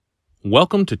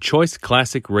Welcome to Choice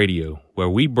Classic Radio, where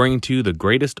we bring to you the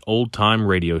greatest old-time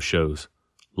radio shows.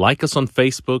 Like us on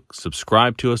Facebook,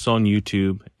 subscribe to us on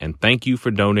YouTube, and thank you for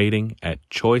donating at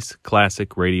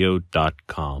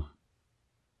choiceclassicradio.com.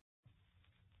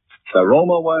 The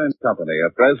Roma Wine Company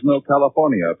of Fresno,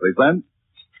 California presents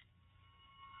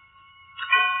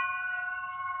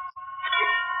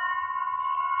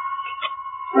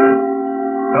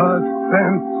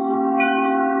Suspense.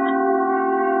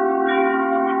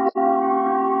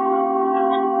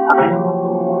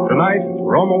 Tonight,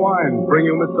 Roma Wines bring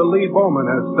you Mr. Lee Bowman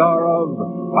as star of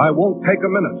I Won't Take a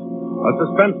Minute, a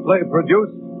suspense play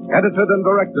produced, edited, and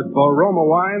directed for Roma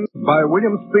Wines by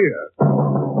William Spear.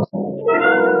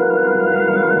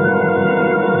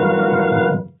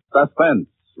 Suspense,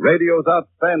 radio's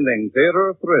outstanding theater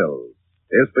of thrills,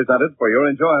 is presented for your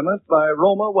enjoyment by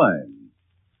Roma Wines.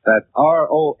 That's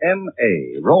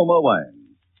R-O-M-A, Roma Wines.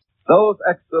 Those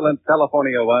excellent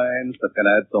California wines that can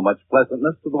add so much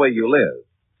pleasantness to the way you live,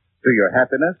 to your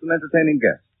happiness in entertaining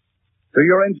guests, to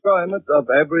your enjoyment of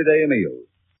everyday meals.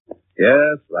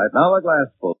 Yes, right now a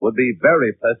glassful would be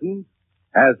very pleasant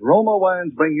as Roma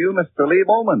Wines bring you Mr. Lee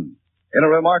Bowman in a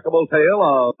remarkable tale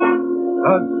of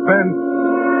Suspense.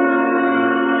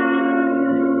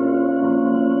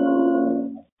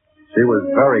 She was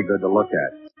very good to look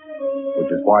at,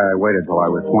 which is why I waited till I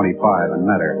was 25 and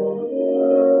met her.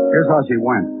 Here's how she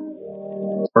went.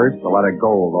 First, a lot of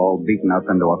gold all beaten up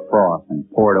into a froth and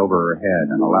poured over her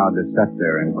head and allowed to set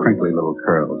there in crinkly little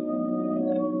curls.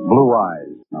 Blue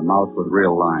eyes, a mouth with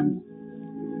real lines.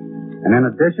 And in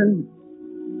addition,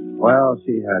 well,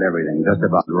 she had everything just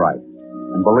about right.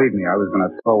 And believe me, I was going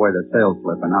to throw away the sales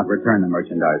slip and not return the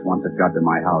merchandise once it got to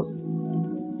my house.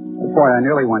 That's why I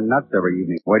nearly went nuts every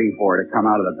evening waiting for her to come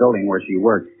out of the building where she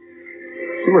worked.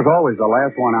 She was always the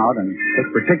last one out, and this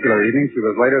particular evening she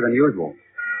was later than usual.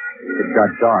 It got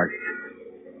dark.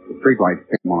 The streetlights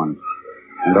came on,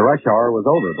 and the rush hour was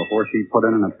over before she put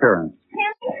in an appearance.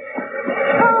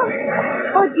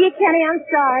 Oh, gee, Kenny, I'm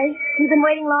sorry. You've been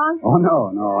waiting long? Oh,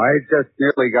 no. I just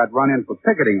nearly got run in for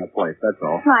picketing the place, that's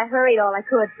all. I hurried all I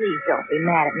could. Please don't be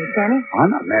mad at me, Kenny.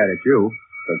 I'm not mad at you.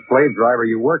 The slave driver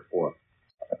you work for.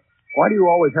 Why do you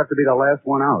always have to be the last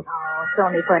one out? Oh, it's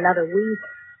only for another week.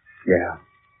 Yeah.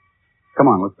 Come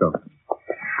on, let's go.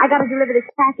 I got to deliver this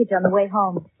package on the way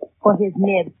home for his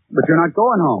nib. But you're not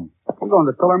going home. You're going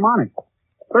to Philharmonic.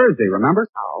 Thursday, remember?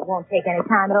 Oh, it won't take any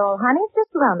time at all, honey. It's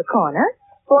just around the corner.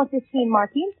 415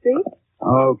 Marquine Street.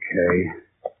 Okay.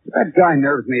 That guy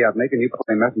nerves me up making you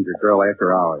play messenger girl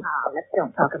after hours. Oh, let's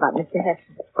don't talk about Mr.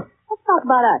 Heston. Let's talk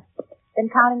about us.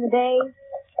 Been counting the days?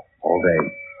 All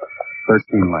day.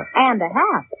 13 left. And a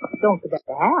half. Don't forget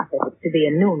the half if it's to be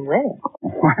a noon wedding.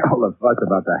 Why all the fuss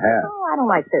about the half? Oh, I don't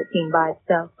like 13 by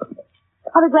itself.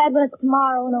 I'll be glad when it's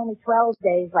tomorrow and only 12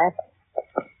 days left.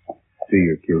 Gee,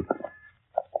 you're cute.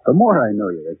 The more I know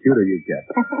you, the cuter you get.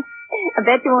 I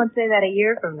bet you won't say that a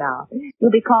year from now.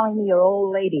 You'll be calling me your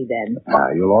old lady then.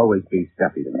 You'll always be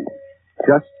Steffi to me.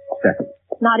 Just Steffi.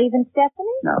 Not even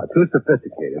Stephanie? No, too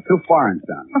sophisticated, too foreign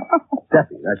sounding.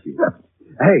 Steffi, that's you.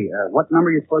 Hey, what number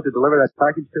are you supposed to deliver that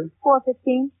package to?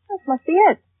 415. That must be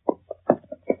it.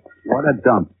 What a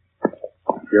dump.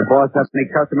 Your boss have any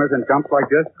customers in dumps like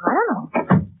this? I don't know.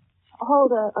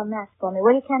 Hold a match for me,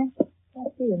 will you, Kenny?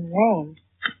 Can't see your name.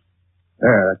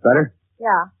 There, that's better?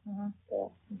 Yeah.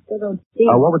 Still don't see.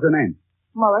 What was the name?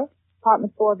 Muller,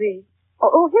 apartment 4B.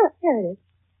 Oh, here it is.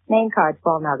 Name card's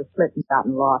fallen out of the slit and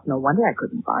gotten lost. No wonder I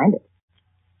couldn't find it.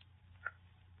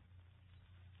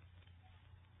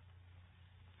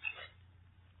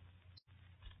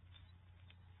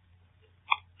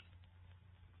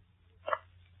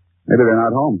 Maybe they're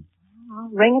not home.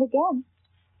 I'll ring it again.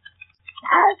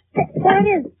 There it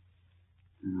is.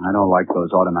 I don't like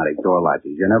those automatic door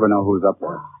latches. You never know who's up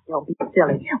there. Oh, don't be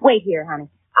silly. Wait here,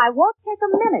 honey. I won't take a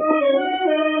minute.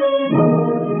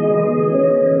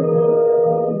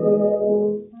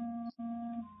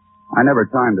 I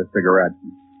never timed a cigarette.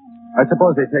 I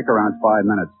suppose they take around 5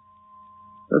 minutes.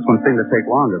 This one seemed to take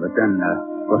longer, but then,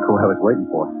 look who I was waiting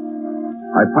for.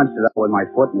 I punched it up with my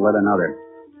foot and lit another.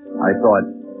 I thought,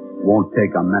 won't take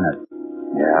a minute.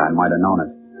 Yeah, I might have known it.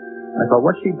 I thought,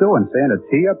 what's she doing, saying a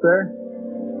T up there?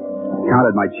 I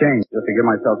counted my change just to give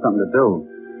myself something to do.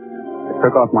 I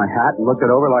took off my hat and looked it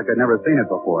over like I'd never seen it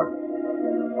before.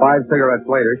 5 cigarettes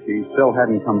later, she still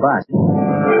hadn't come back.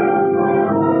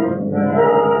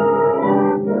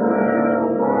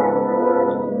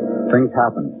 Things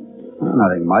happened.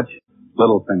 Nothing much.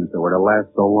 Little things that were to last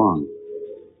so long.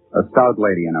 A stout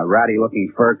lady in a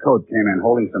ratty-looking fur coat came in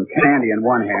holding some candy in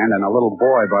one hand and a little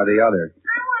boy by the other.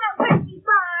 I want a Hershey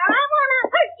bar. I want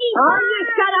a Hershey bar. Oh, you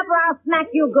shut up or I'll I'll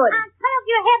smack you good. I'll curl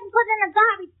your head and put it in a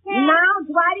garbage can. Now,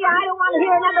 Dwighty, I don't want to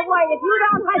hear another word. If you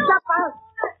don't hush up, I'll...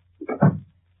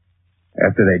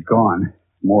 After they'd gone,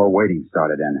 more waiting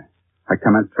started in. I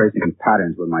commenced tracing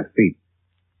patterns with my feet.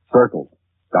 Circles,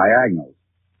 diagonals,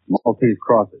 Maltese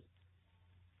crosses.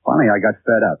 Finally, I got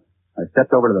fed up. I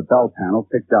stepped over to the bell panel,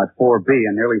 picked out 4B,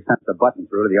 and nearly sent the button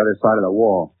through to the other side of the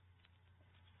wall.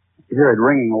 I could hear it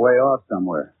ringing away off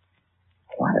somewhere.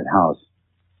 Quiet house.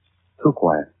 Too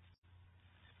quiet.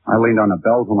 I leaned on the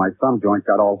bell till my thumb joint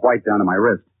got all white down to my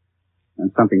wrist.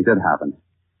 And something did happen.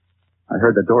 I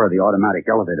heard the door of the automatic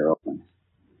elevator open.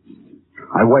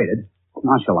 I waited,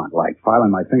 nonchalant-like,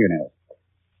 filing my fingernails.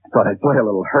 I thought I'd play a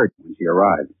little hurt when she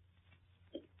arrived.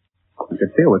 I could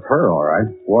see it was her, all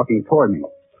right, walking toward me.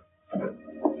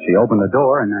 She opened the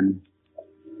door and then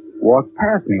walked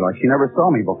past me like she never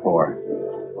saw me before.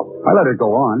 I let her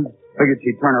go on, figured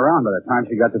she'd turn around by the time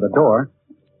she got to the door.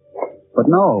 But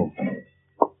no.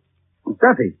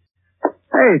 Steffi!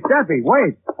 Hey, Steffi,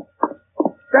 wait!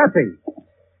 Steffi!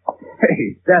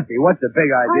 Hey, Steffi, what's the big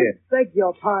idea? I beg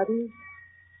your pardon.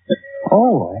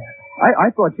 Oh, I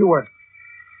thought you were...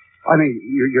 I mean,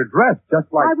 you're dressed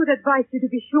just like... I would advise you to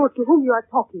be sure to whom you are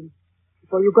talking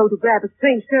before you go to grab a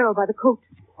strange girl by the coat.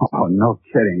 Oh, no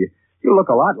kidding. You look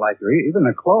a lot like her, even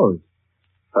the clothes.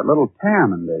 That little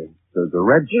tam and the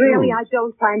red shoes. Really, I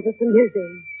don't find this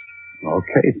amusing.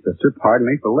 Okay, sister, pardon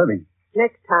me for living.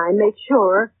 Next time, make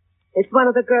sure it's one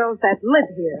of the girls that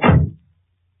live here.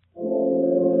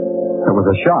 It was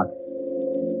a shock.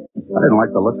 I didn't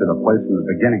like the looks of the place from the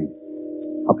beginning.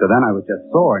 Up to then, I was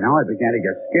just sore. Now I began to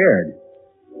get scared.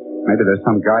 Maybe there's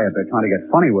some guy up there trying to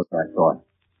get funny with her, I thought.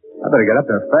 I better get up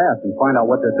there fast and find out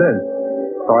what this is.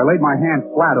 So I laid my hand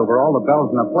flat over all the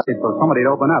bells in the place so somebody'd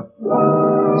open up.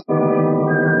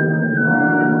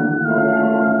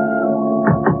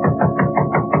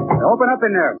 Open up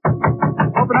in there.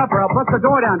 Open up or I'll bust the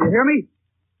door down. Do you hear me?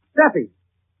 Steffi,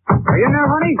 are you in there,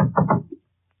 honey?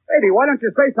 Baby, why don't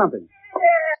you say something?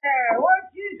 Yeah, what's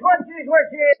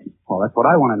this? Oh, that's what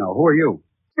I want to know. Who are you?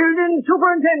 Building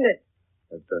superintendent.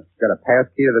 Got a pass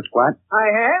key to this flat? I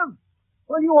have.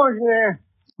 What do you want in there?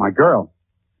 My girl.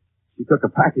 She took a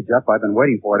package up. I've been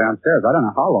waiting for her downstairs. I don't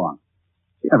know how long.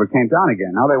 She never came down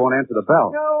again. Now they won't answer the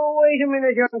bell. No, wait a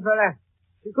minute, young fella.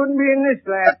 She couldn't be in this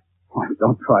flat. Oh,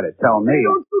 don't try to tell me.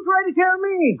 Don't you try to tell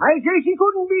me. I say she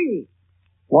couldn't be.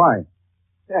 Why?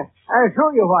 I'll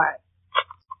show you why.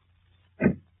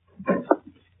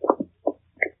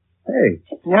 Hey.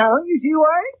 Now, you see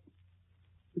why?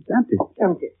 It's empty.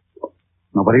 Empty.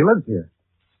 Nobody lives here.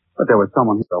 But there was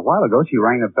someone here a while ago. She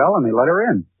rang the bell and they let her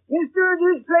in. Mister,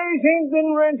 this place ain't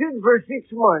been rented for 6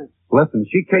 months. Listen,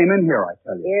 she came in here, I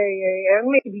tell you. Yeah.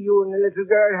 Maybe you and the little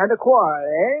girl had a quarrel,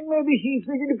 eh? Maybe she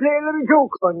figured to play a little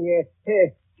joke on you.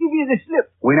 Give you the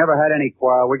slip. We never had any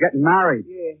quarrel. We're getting married.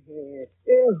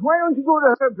 Yeah. Why don't you go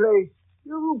to her place?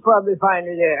 You'll probably find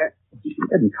her there. She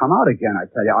didn't come out again, I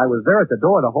tell you. I was there at the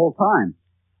door the whole time.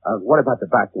 What about the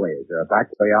back way? Is there a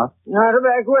back way out? Not a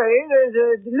back way. There's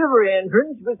a delivery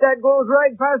entrance, but that goes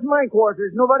right past my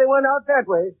quarters. Nobody went out that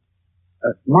way.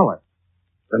 Muller.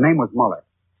 The name was Muller.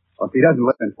 Well, if he doesn't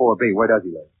live in 4B, where does he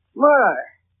live? Muller.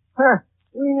 Huh.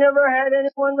 We never had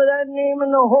anyone with that name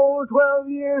in the whole 12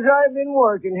 years I've been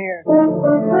working here.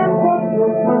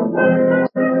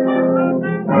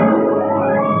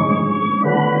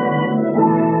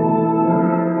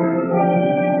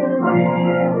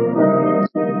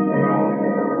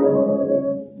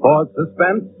 For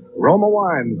Suspense, Roma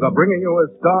Wines are bringing you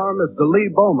as star Mr. Lee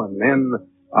Bowman in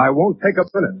I Won't Take a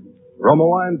Minute. Roma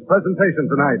Wines' presentation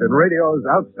tonight in radio's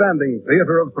outstanding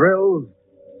theater of thrills,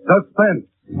 Suspense.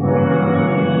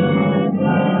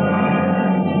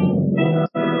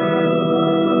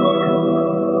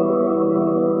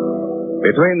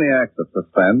 Between the acts of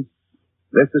Suspense,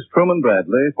 this is Truman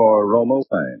Bradley for Roma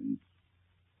Wines.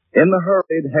 In the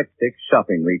hurried, hectic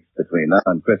shopping weeks between now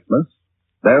and Christmas,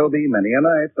 there'll be many a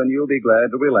night when you'll be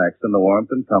glad to relax in the warmth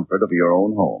and comfort of your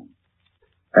own home.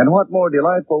 And what more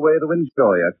delightful way to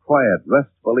enjoy a quiet,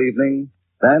 restful evening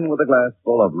than with a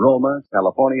glassful of Roma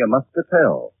California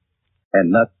Muscatel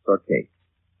and nuts or cake.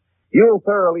 You'll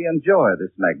thoroughly enjoy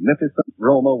this magnificent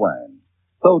Roma wine,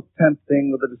 so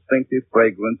tempting with the distinctive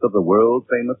fragrance of the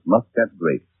world-famous Muscat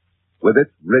grape, with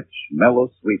its rich,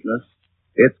 mellow sweetness,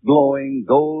 its glowing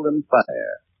golden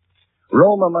fire.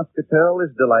 Roma Muscatel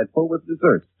is delightful with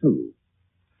desserts, too.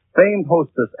 Famed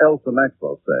hostess Elsa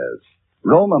Maxwell says,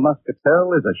 Roma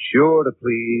Muscatel is a sure to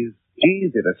please,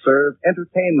 easy to serve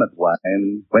entertainment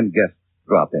wine when guests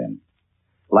drop in.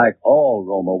 Like all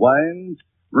Roma wines,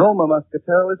 Roma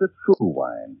Muscatel is a true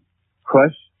wine,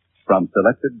 crushed from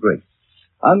selected grapes,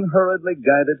 unhurriedly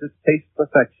guided to taste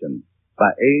perfection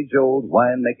by age-old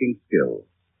wine-making skills.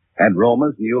 And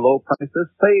Roma's new low prices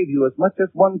save you as much as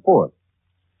 1/4.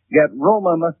 Get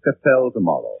Roma Muscatel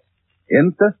tomorrow.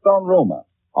 Insist on Roma,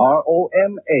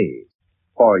 R-O-M-A,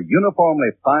 for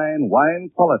uniformly fine wine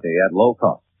quality at low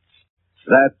cost.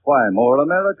 That's why more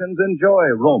Americans enjoy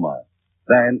Roma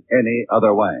than any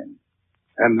other wine.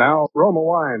 And now, Roma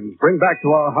Wines bring back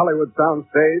to our Hollywood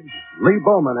soundstage Lee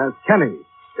Bowman as Kenny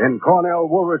in Cornell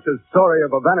Woolrich's story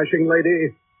of a vanishing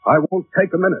lady, I Won't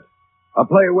Take a Minute. A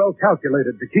play well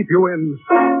calculated to keep you in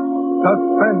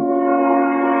suspense.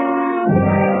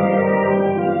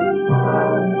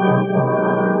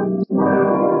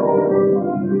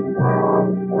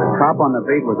 The cop on the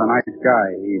beat was a nice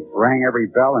guy. He rang every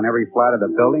bell in every flat of the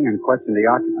building and questioned the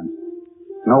occupants.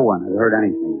 No one had heard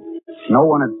anything. No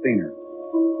one had seen her.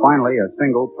 Finally, a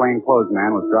single plainclothes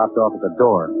man was dropped off at the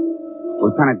door.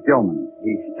 Lieutenant Gilman.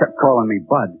 He kept calling me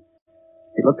Bud.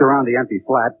 He looked around the empty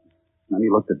flat, and then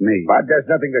he looked at me. Bud, there's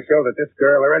nothing to show that this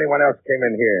girl or anyone else came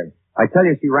in here. I tell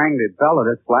you, she rang the bell of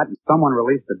this flat, and someone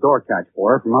released the door catch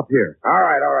for her from up here. All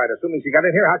right. Assuming she got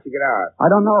in here, how'd she get out?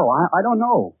 I don't know. I don't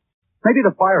know. Maybe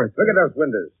the fire is... Look at those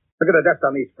windows. Look at the dust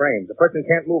on these frames. A person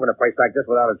can't move in a place like this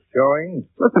without it showing.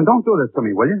 Listen, don't do this to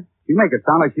me, will you? You make it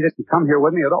sound like she didn't come here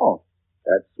with me at all.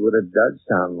 That's what it does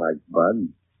sound like, Bud.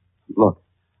 Look,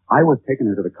 I was taking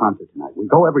her to the concert tonight. We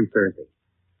go every Thursday.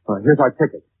 Here's our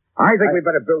ticket. I think we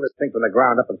better build this thing from the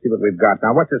ground up and see what we've got.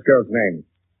 Now, what's this girl's name?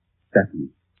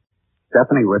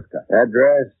 Stephanie Riska.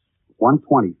 Address?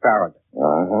 120 Farragut.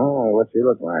 Uh-huh. What's she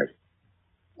look like?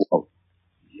 Oh,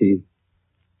 she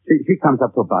comes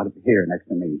up to about here next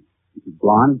to me. She's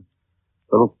blonde,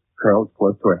 little curls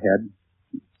close to her head,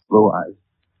 blue eyes.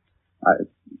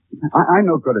 I'm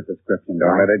no good at description.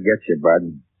 Don't let it get you,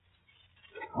 Bud.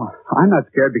 Oh, I'm not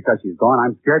scared because she's gone.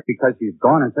 I'm scared because she's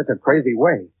gone in such a crazy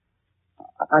way.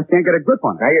 I can't get a grip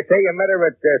on her. Now, you say you met her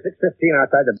at 6:15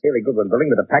 outside the Bailey Goodwin building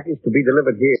with a package to be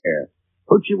delivered here.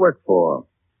 Who'd she work for?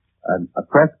 A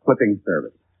press clipping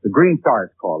service. The Green Star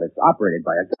it's called. It's operated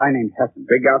by a guy named Hessen.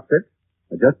 Big outfit?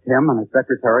 Just him and a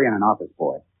secretary and an office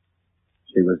boy.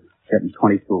 She was getting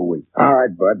 22 a week. All right,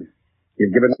 Bud.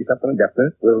 You've given me something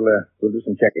definite. We'll do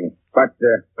some checking. But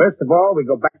first of all, we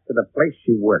go back to the place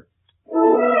she worked.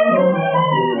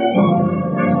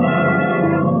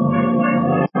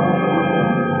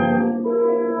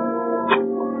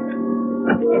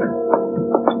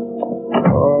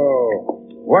 Oh,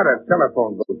 what a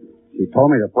telephone booth. She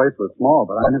told me the place was small,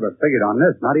 but I never figured on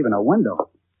this. Not even a window.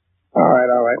 All right.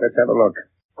 Let's have a look.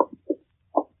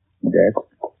 Desk.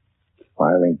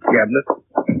 Filing cabinet.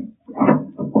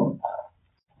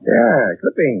 Yeah,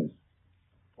 clippings.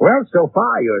 Well, so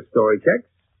far, your story checks.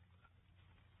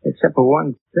 Except for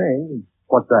one thing.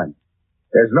 What's that?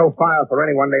 There's no file for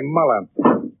anyone named Muller.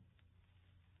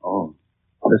 Oh.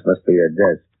 This must be a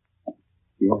desk.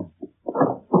 Yeah.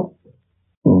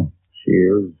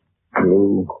 Shears,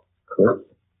 glue, clip.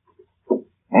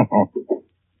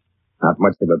 Not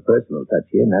much of a personal touch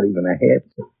here, not even a hair.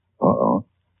 Uh-oh.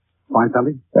 Find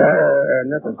something?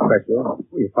 Nothing special.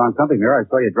 Well, you found something there. I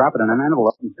saw you drop it in an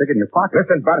envelope and stick it in your pocket.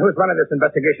 Listen, Bud, who's running this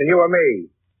investigation, you or me?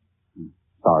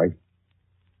 Sorry.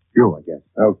 You, I guess.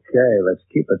 Okay, let's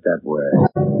keep it that way.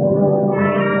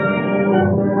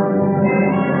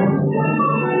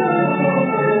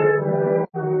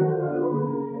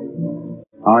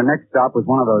 Our next stop was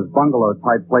one of those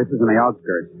bungalow-type places in the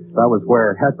outskirts. That was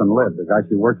where Hessen lived, the guy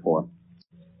she worked for.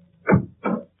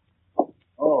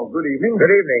 Oh, good evening. Good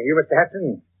evening. You Mr.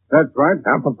 Hudson? That's right.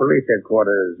 I'm from police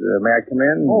headquarters. May I come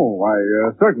in? Oh, why,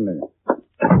 certainly.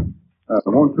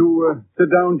 Won't you sit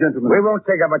down, gentlemen? We won't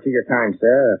take up much of your time,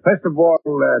 sir. First of all,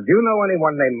 do you know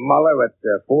anyone named Muller at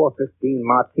 415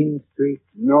 Martin Street?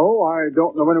 No, I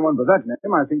don't know anyone by that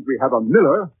name. I think we have a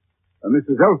Miller,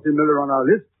 Mrs. Elsie Miller on our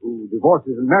list, who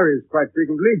divorces and marries quite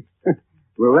frequently.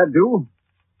 Will that do?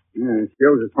 Yeah, she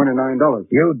owes us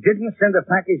 $29. You didn't send a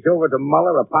package over to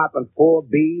Muller, apartment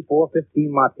 4B,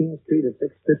 415 Martin Street at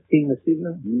 6:15 this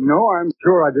evening? No, I'm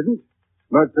sure I didn't.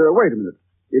 But wait a minute.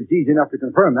 It's easy enough to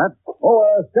confirm that.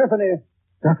 Oh, Stephanie.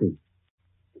 Steffi.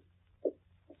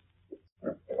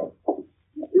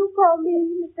 Did you call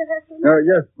me, Mr. Hudson?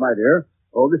 Yes, my dear.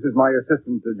 Oh, this is my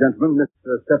assistant gentleman, Miss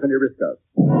Stephanie Riska.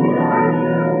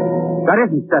 That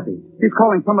isn't Steffi. She's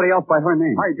calling somebody else by her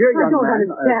name. My dear I young don't man.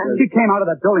 understand. She came out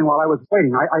of that building while I was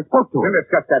waiting. I spoke to We'll her.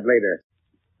 discuss that later.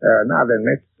 Now then,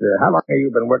 miss, how long have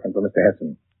you been working for Mr.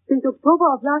 Hudson? Since October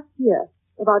of last year.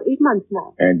 About 8 months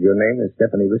now. And your name is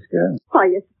Stephanie Riska? Why,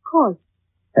 yes, of course.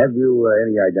 Have you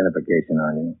any identification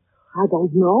on you? I don't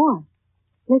know.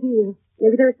 Maybe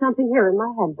Maybe there's something here in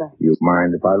my handbag. You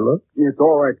mind if I look? It's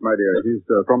all right, my dear. He's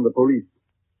from the police.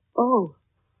 Oh.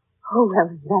 Oh, well,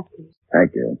 in that case.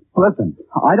 Thank you. Listen,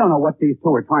 I don't know what these two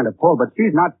are trying to pull, but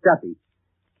she's not Steffi.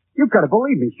 You've got to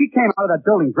believe me. She came out of that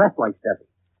building dressed like Steffi.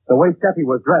 The way Steffi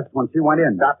was dressed when she went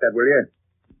in. Stop that, will you?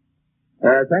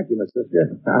 Thank you, Miss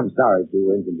Sister. I'm sorry to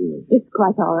inconvenience. It's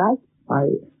quite all right.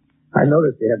 I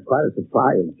noticed you had quite a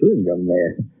supply of chewing gum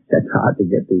there. That's hard to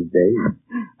get these days.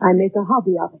 I make a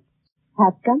hobby of it.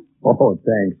 Have some? Oh,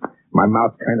 thanks. My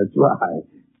mouth's kind of dry.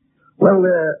 Well,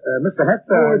 Mr.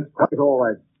 Hector... It's quite all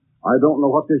right. I don't know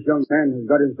what this young man has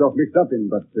got himself mixed up in,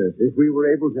 but if we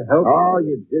were able to help... Oh,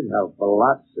 you did help a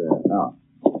lot, sir. Oh.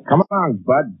 Come along,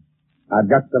 Bud. I've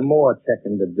got some more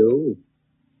checking to do.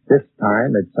 This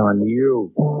time, it's on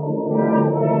you.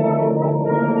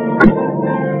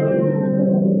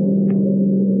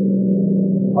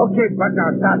 Okay, Bud,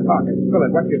 now start talking. Spill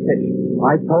it. What's your pitch?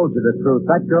 I told you the truth.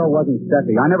 That girl wasn't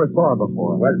Steffi. I never saw her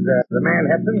before. Was the man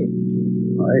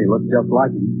Hudson? Oh, he looked just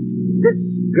like him. This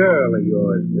girl of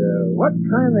yours, what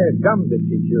kind of gum did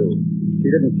she chew? She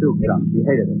didn't chew gum. She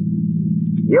hated it.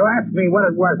 You asked me what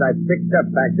it was I picked up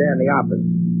back there in the office.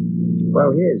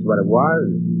 Well, here's what it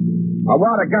was. A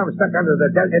wad of gum stuck under the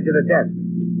edge of the desk.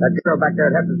 That girl back there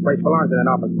at Heston's place belongs in an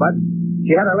office, Bud.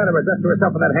 She had a letter addressed to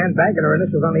herself in that handbag and her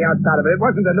initials on the outside of it. It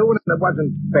wasn't a new one and it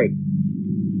wasn't fake.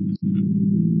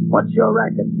 What's your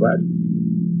racket, Bud?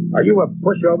 Are you a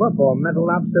pushover for mental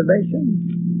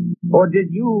observation? Or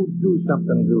did you do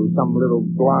something to some little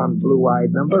blonde,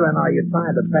 blue-eyed number, and are you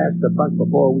trying to pass the buck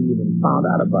before we even found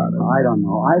out about it? I don't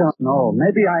know.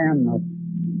 Maybe I am.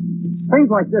 Things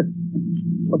like this.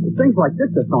 But things like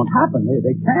this just don't happen.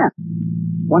 They can't.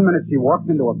 One minute she walks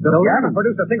into a building. You haven't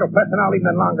produced a single person all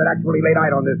evening long that actually laid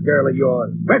eyes on this girl of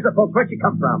yours. Where's the folks? Where'd she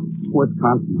come from?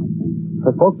 Wisconsin, I think.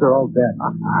 Her folks are all dead.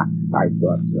 I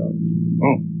thought so.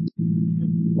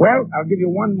 Well, I'll give you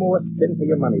one more spin for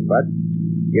your money, Bud.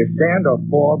 You stand or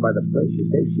fall by the place you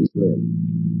say she lives.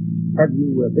 Have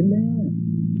you been there?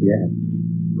 Yes.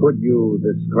 Could you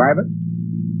describe it?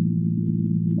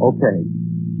 Okay.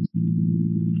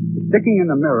 Sticking in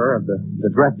the mirror of the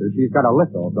dresser, she's got a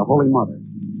litho of the Holy Mother.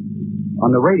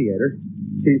 On the radiator,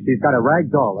 she's got a rag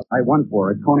doll that I won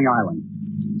for at Coney Island.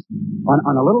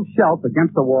 On a little shelf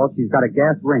against the wall, she's got a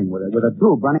gas ring with a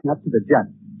tube running up to the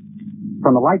jet.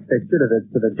 From the light fixture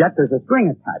to the jet, there's a string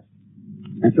attached.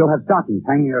 And she'll have stockings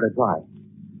hanging there to dry.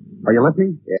 Are you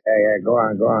listening? Yeah, go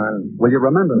on. Will you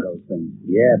remember those things?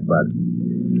 Yeah, Bud.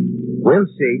 We'll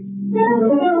see.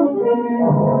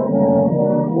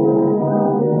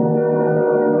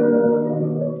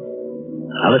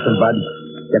 Now listen, Bud.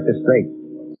 Get this straight.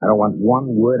 I don't want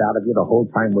one word out of you the whole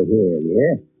time we're here, you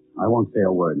hear? I won't say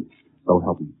a word. So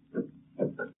help me.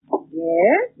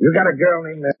 Yes? You got a girl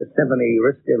named Stephanie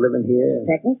Risker living here?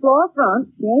 Second floor front.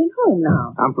 She ain't home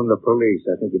now. I'm from the police.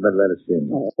 I think you better let us in.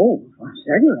 Oh, well,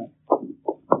 certainly.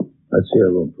 Let's see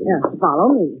her room, please. Yeah,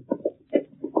 follow me.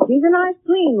 She's a nice,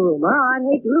 clean roomer. I'd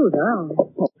hate to lose her. I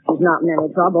hope she's not in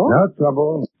any trouble. No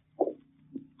trouble.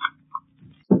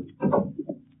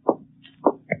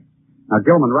 Now,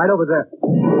 Gilman, right over there.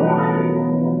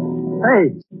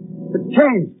 Hey, it's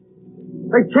changed.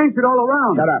 They changed it all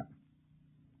around. Shut up.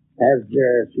 Has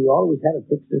she always had it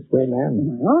fixed this way,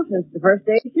 ma'am? Well, since the first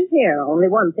day she's here, only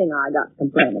one thing I got to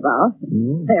complain about.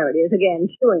 There it is again,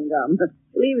 chewing gum.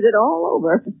 Leaves it all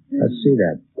over. Let's see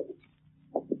that.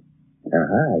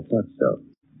 I thought so.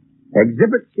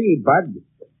 Exhibit C, Bud.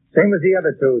 Same as the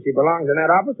other two. She belongs in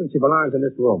that office and she belongs in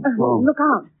this room. Look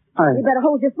out. You better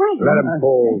hold your breath. Let him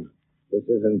hold. This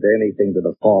isn't anything to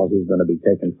the fall. He's going to be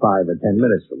taken 5 or 10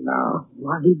 minutes from now.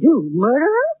 What'd he do? Murder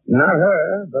her? Not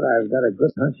her, but I've got a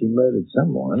good hunch he murdered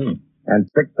someone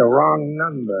and picked the wrong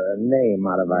number and name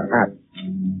out of a hat.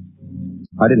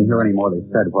 I didn't hear any more they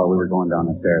said while we were going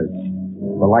down the stairs.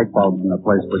 The light bulbs in the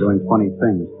place were doing funny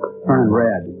things, turning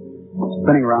red,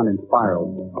 spinning around in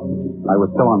spirals. I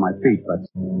was still on my feet, but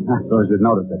I suppose you'd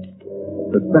notice it.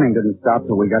 The spinning didn't stop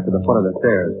till we got to the foot of the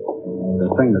stairs. The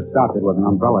thing that stopped it was an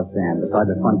umbrella stand beside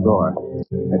the front door.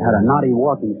 It had a knotty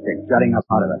walking stick jutting up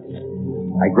out of it.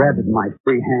 I grabbed it in my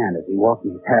free hand as he walked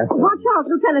me past it. Watch out,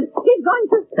 Lieutenant. He's going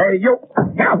to... Hey, you!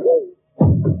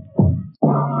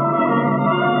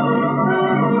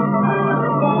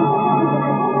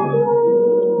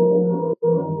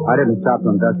 I didn't stop to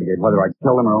investigate whether I'd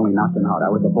killed him or only knocked him out. I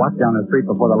was a block down the street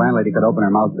before the landlady could open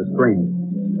her mouth to scream.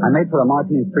 I made for the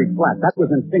Martine Street flat. That was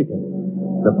instinctive.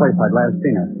 The place I'd last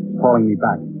seen her, calling me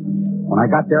back. When I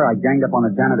got there, I ganged up on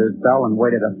the janitor's bell and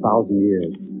waited 1,000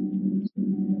 years.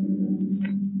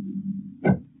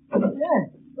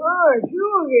 Oh, it's you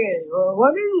again.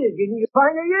 What is it? Didn't you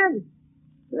find her yet?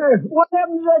 What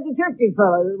happened to that detective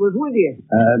fellow that was with you?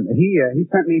 He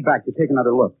sent me back to take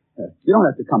another look. You don't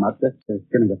have to come up. Just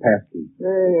give me the pass key.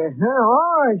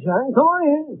 All right, son. Come on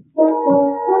in.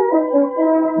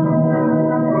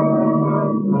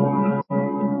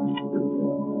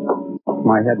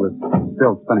 My head was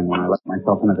still spinning when I let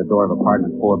myself in at the door of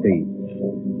apartment 4B.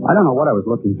 I don't know what I was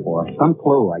looking for. Some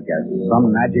clue, I guess.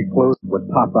 Some magic clue would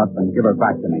pop up and give her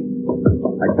back to me.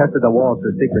 I tested the walls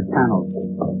for secret panels.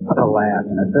 Alas,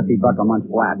 and a $50 a month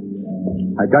flat.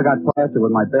 I dug out plaster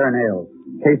with my bare nails,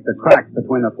 cased the cracks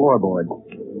between the floorboards.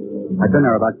 I'd been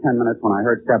there about 10 minutes when I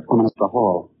heard steps coming up the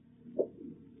hall.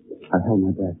 I held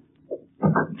my breath.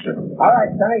 All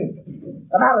right, Sonny.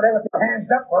 Come out of there with your hands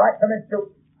up or I commit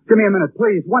to... Give me a minute,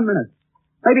 please. 1 minute.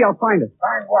 Maybe I'll find it.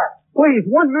 Find what? Please,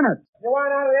 1 minute. You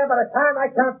want out of there by the time I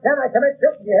count 10, I commit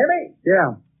to... You hear me?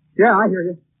 Yeah, I hear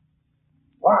you.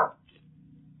 1,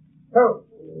 2,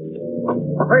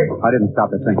 3. I didn't stop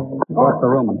to think. Crossed the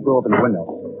room and threw open the window.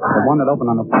 The one that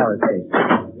opened on the fire escape.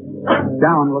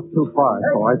 Down looked too far,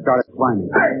 so I started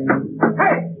climbing.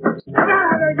 Hey! Come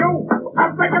out of there, you!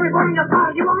 I'll break every bone in your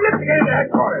body. You won't live to get into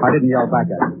headquarters. I didn't yell back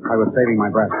at him. I was saving my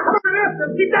breath. Come on, after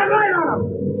him. Keep that light on him.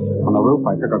 On the roof,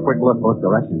 I took a quick look both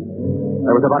directions.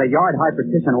 There was about a yard-high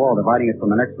partition wall dividing it from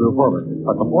the next roof over.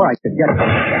 But before I could get it...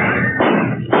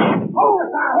 Hold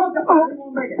the fire. He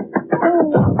won't make it.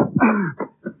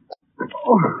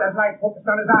 Keep that light focused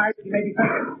on his eyes. He may be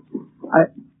thinking. I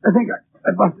think I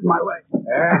busted my leg.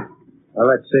 Yeah? Well,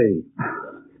 let's see.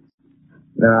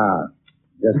 Now,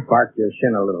 just bark your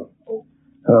shin a little.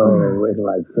 Oh, wait till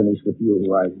I finish with you,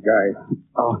 wise guy.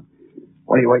 Oh,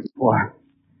 what are you waiting for?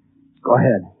 Go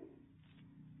ahead.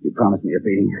 You promised me a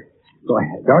beating. Go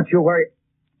ahead. Don't you worry.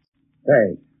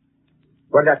 Hey,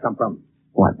 where'd that come from?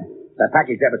 What? That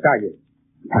package there beside you.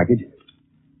 Package?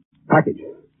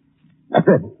 That's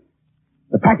it.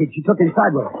 The package you took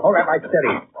inside with her. Hold that light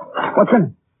steady. What's in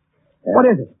it? What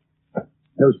is it?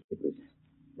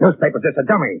 Newspapers. It's a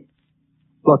dummy.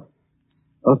 Look.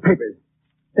 Those papers.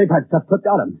 They've had stuff clipped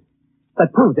out of them.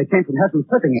 That proves they came from Hessen's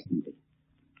flipping agency.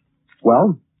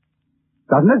 Well,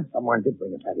 doesn't it? Someone did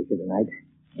bring a package here tonight.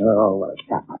 Oh, what a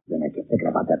chap. I've been thinking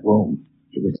about that room.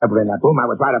 She was ever in that room. I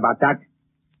was right about that.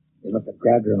 They must have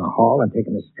grabbed her in the hall and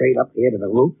taken her straight up here to the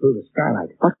roof through the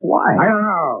skylight. But why? I don't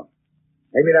know.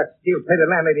 Maybe that steel-plated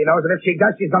landlady knows, and if she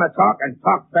does, she's going to talk and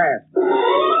talk fast.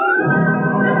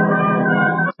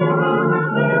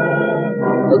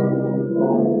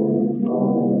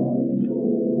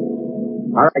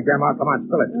 All right, Grandma, come on,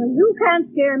 spill it. You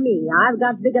can't scare me. I've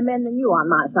got bigger men than you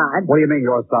on my side. What do you mean,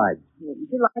 your side?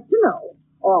 Wouldn't you like to know?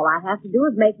 All I have to do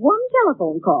is make one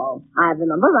telephone call. I have the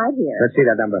number right here. Let's see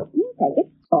that number. Take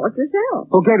it. Call it yourself.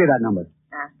 Who gave you that number?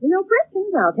 Ask me no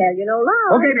questions. I'll tell you no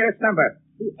lies. Who gave you this number?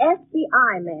 The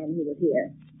FBI man who was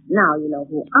here. Now you know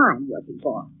who I'm working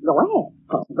for. Go ahead.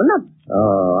 Call the number.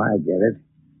 Oh, I get it.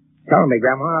 Tell me,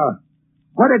 Grandma,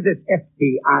 what did this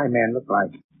FBI man look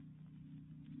like?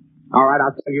 All right,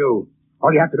 I'll tell you.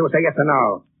 All you have to do is say yes or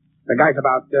no. The guy's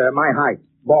about my height,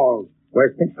 bald,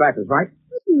 wears pink glasses, right?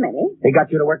 Many. He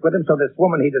got you to work with him so this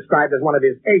woman he described as one of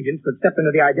his agents could step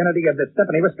into the identity of this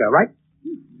Stephanie Whisker, right?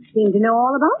 Seem to know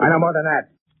all about it. I know more than that.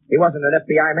 He wasn't an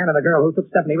FBI man, and the girl who took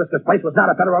Stephanie Whisker's place was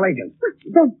not a federal agent.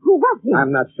 Then who was he?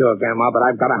 I'm not sure, Grandma, but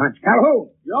I've got a hunch.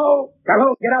 Calhoun! Yo!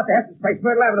 Calhoun, get out to Heston's place,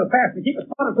 Myrtle Avenue, fast, and keep us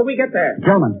spotted until we get there.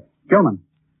 Gilman.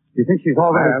 Do you think she's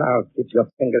all I right? don't know. Keep your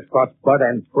fingers crossed, Bud,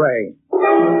 and pray.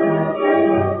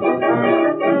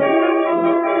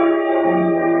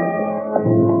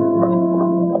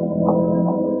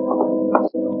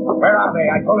 Where are they?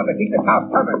 I told them to keep this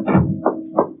house covered.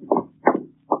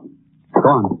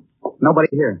 Gone. Nobody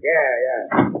here.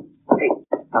 Yeah. Hey,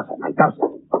 douse it.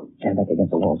 Stand back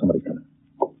against the wall. Somebody's coming.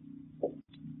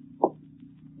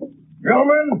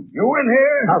 Gentlemen, you in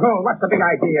here? Calhoun, what's the big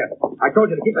idea? I told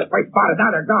you to keep this place spotted.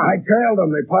 Now they're gone. I trailed them.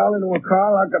 They piled into a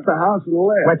car, locked up the house, and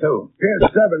left. Where to? Pier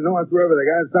 7, North River. They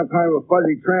got some kind of a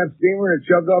fuzzy tramp steamer and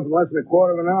shoved off in less than a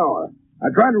quarter of an hour. I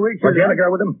tried to reach her. Was the other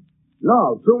girl with them?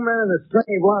 No, 2 men in a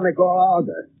stringy blonde they call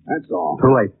Alger. That's all.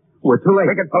 Too late. We're too late.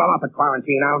 We can pull them off at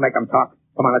quarantine. I'll make them talk.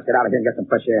 Come on, let's get out of here and get some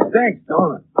fresh air. Thanks,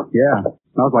 don't it? Yeah.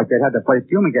 Smells like they'd had the place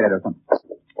fumigated or something.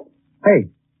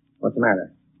 Hey, What's the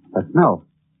matter? a smell.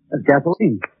 That's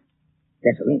gasoline.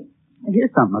 Gasoline. I hear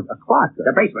something. A clock.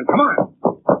 The basement. Come on.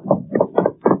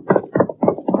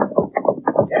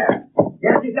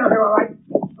 Yeah, she's down here, all right.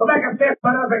 Go back upstairs,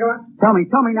 but I'll pick her up. Tell me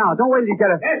now. Don't wait till you get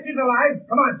her. Yes, she's alive.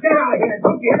 Come on, get out of here.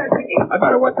 Don't you hear that ticking? I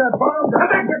better watch that bomb. Come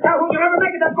back here, Calhoun. You'll never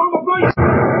make it. That bomb will blow you.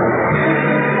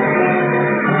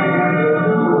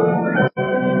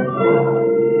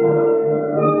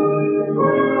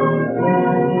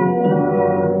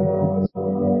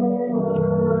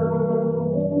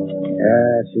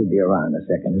 around a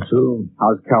second or two.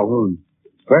 How's Calhoun?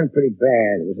 Burned pretty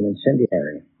bad. It was an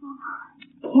incendiary.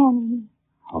 Kenny.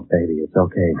 Oh, baby, it's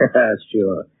okay.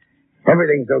 Sure.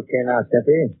 Everything's okay now,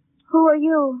 Steffi. Who are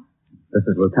you? This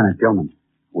is Lieutenant Gilman.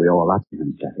 We owe a lot to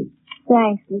him, Steffi.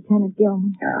 Thanks, Lieutenant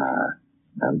Gilman.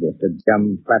 I'm just a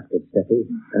dumb flatfoot, Steffi.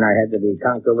 And I had to be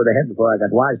conked over the head before I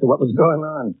got wise to what was going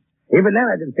on. Even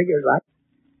then, I didn't figure it right.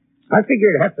 I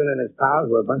figured Hefton and his pals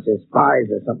were a bunch of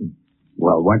spies or something.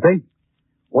 Well, weren't they?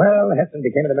 Well, Hefton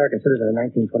became an American citizen in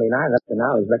 1929. Up to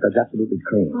now, his record's absolutely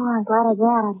clean. Oh, I'm glad of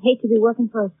that. I'd hate to be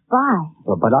working for a spy.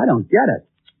 But I don't get it.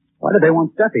 Why did they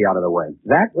want Steffi out of the way?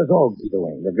 That was Olga's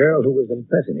doing, the girl who was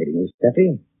impersonating you,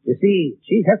 Steffi. You see,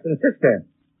 she's Hefton's sister.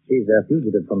 She's a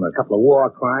fugitive from a couple of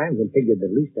war crimes and figured the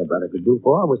least her brother could do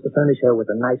for her was to furnish her with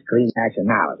a nice, clean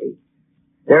nationality.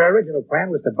 Their original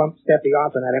plan was to bump Steffi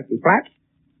off in that empty flat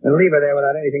and leave her there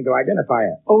without anything to identify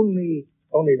her. Only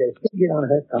they figured on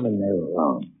her coming there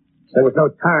alone. There was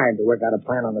no time to work out a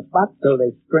plan on the spot, so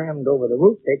they scrammed over the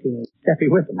roof, taking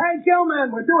Steffi with them. Hey,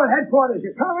 Gilman, we're due at headquarters.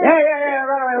 You coming? Yeah,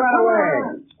 right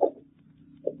away.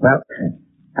 Well,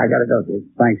 I gotta go, kid.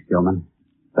 Thanks, Gilman.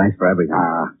 Thanks for everything.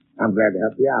 I'm glad to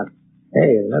help you out.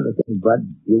 Hey, another thing, Bud,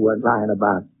 you weren't lying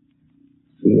about.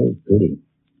 She is pretty.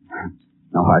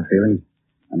 No hard feelings?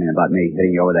 I mean, about me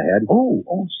hitting you over the head? Oh,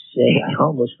 say, I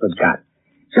almost forgot.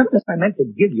 Something I meant to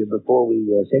give you before we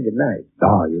say goodnight.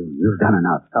 Oh, you've done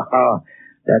enough. Oh,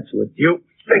 that's what you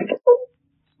think.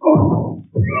 Oh.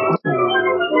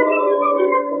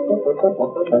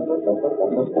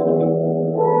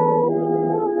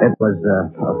 It was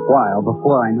a while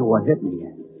before I knew what hit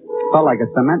me. Felt like a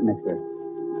cement mixer.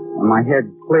 When my head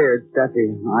cleared,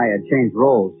 Steffi and I had changed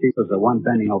roles. She was the one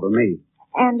bending over me.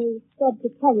 And he said to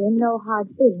tell you no hard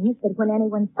feelings, but when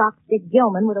anyone stalks Dick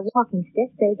Gilman with a walking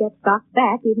stick, they get stalked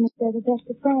back, even if they're the best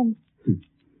of friends.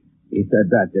 He said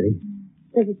that, did he?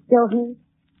 Does it still hurt?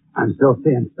 I'm still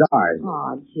seeing stars.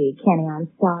 Oh, gee, Kenny, I'm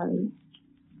sorry.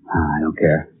 I don't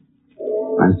care.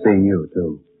 I'm seeing you,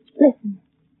 too. Listen,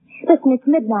 it's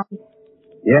midnight.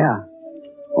 Yeah.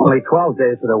 Only 12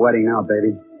 days to the wedding now,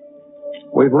 baby.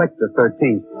 We've licked the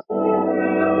 13th.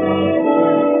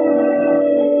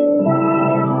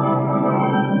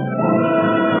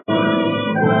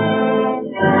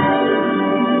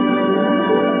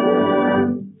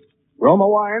 Roma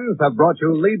Wines have brought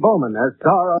you Lee Bowman as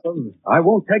star of I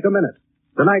Won't Take a Minute.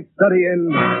 Tonight's study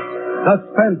in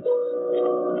Suspense.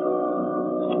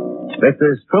 This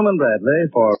is Truman Bradley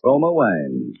for Roma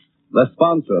Wines, the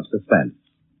sponsor of Suspense.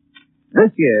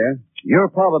 This year, you're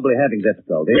probably having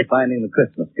difficulty finding the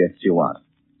Christmas gifts you want.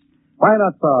 Why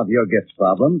not solve your gift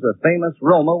problems with famous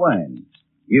Roma Wines?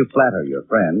 You flatter your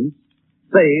friends,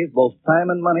 save both time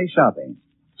and money shopping.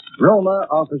 Roma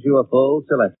offers you a full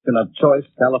selection of choice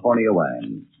California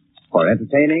wines. For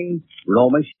entertaining,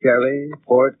 Roma Sherry,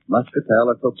 Port, Muscatel,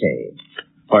 or Tokay.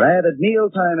 For added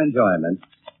mealtime enjoyment,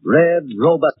 red,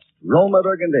 robust Roma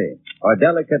Burgundy, or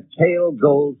delicate pale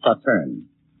gold Sauterne.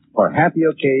 For happy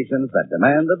occasions that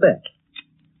demand the best,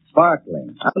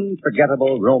 sparkling,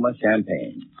 unforgettable Roma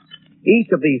champagne. Each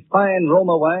of these fine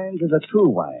Roma wines is a true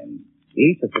wine.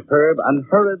 Each a superb,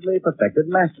 unhurriedly perfected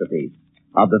masterpiece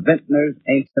of the vintner's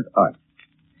ancient art.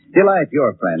 Delight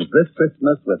your friends this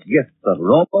Christmas with gifts of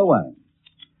Roma wine.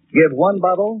 Give one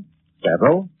bottle,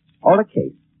 several, or a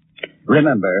case.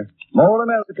 Remember, more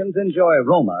Americans enjoy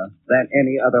Roma than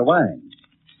any other wine.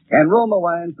 And Roma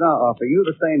wines now offer you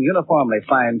the same uniformly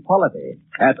fine quality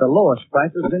at the lowest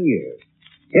prices in years.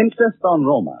 Insist on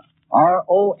Roma,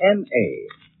 R-O-M-A,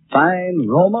 fine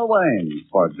Roma wines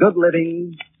for good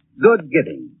living, good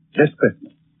giving this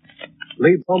Christmas.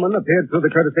 Lee Bowman appeared through the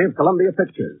courtesy of Columbia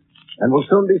Pictures and will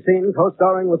soon be seen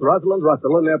co-starring with Rosalind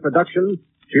Russell in their production,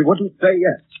 She Wouldn't Say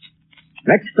Yes.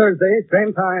 Next Thursday,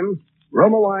 same time,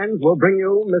 Roma Wines will bring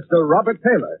you Mr. Robert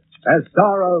Taylor as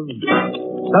star of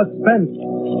Suspense,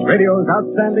 radio's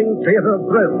outstanding theater of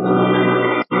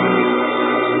thrills.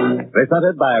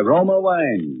 Presented by Roma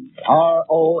Wines,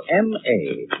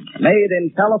 R-O-M-A, made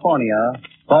in California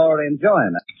for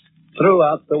enjoyment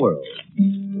throughout the world.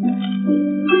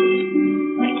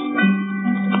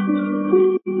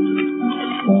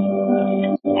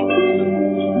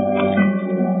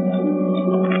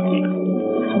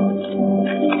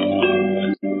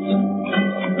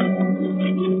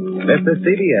 This is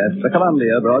CBS, the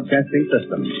Columbia Broadcasting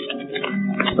System.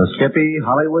 The Skippy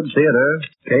Hollywood Theater,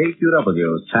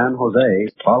 KQW, San Jose,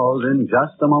 follows in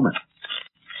just a moment.